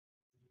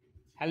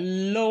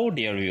Hello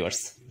dear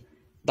viewers.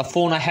 The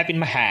phone I have in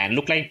my hand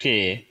look like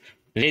a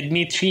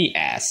Redmi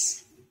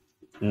 3S.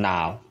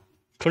 Now,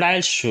 today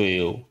I'll show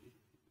you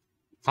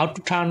how to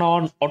turn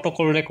on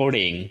autocall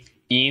recording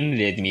in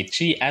Redmi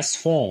 3S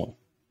phone.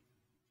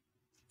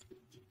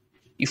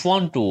 If you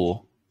want to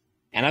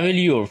enable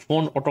your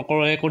phone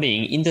autocall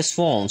recording in these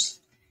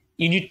phones,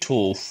 you need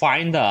to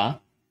find the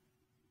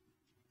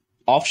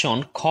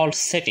option called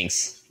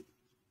settings.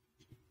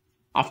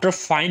 After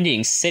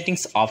finding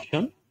settings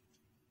option,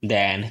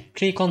 then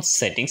click on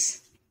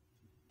settings.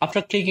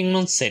 After clicking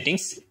on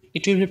settings,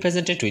 it will be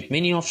presented with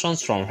many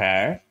options from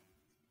here.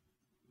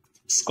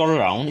 Scroll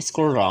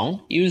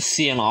down, you will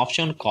see an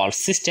option called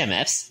system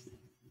apps.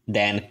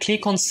 Then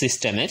click on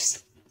system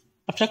apps.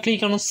 After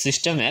clicking on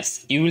system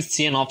apps, you will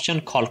see an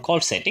option called call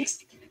settings.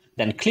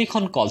 Then click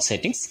on call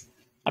settings.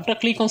 After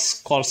click on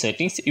call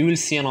settings, you will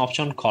see an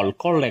option called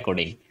call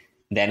recording.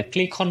 Then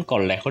click on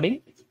call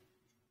recording.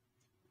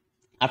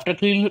 After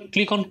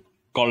click on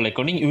call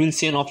recording, you will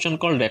see an option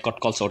called record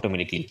calls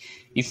automatically.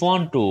 If you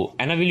want to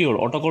enable your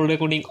auto call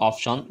recording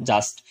option,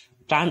 just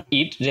turn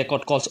it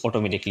record calls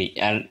automatically,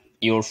 and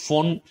your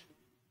phone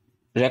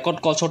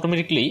record calls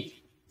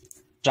automatically.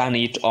 Turn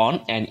it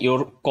on and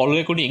your call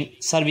recording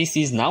service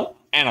is now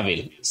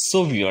enabled.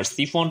 So viewers,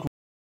 if you want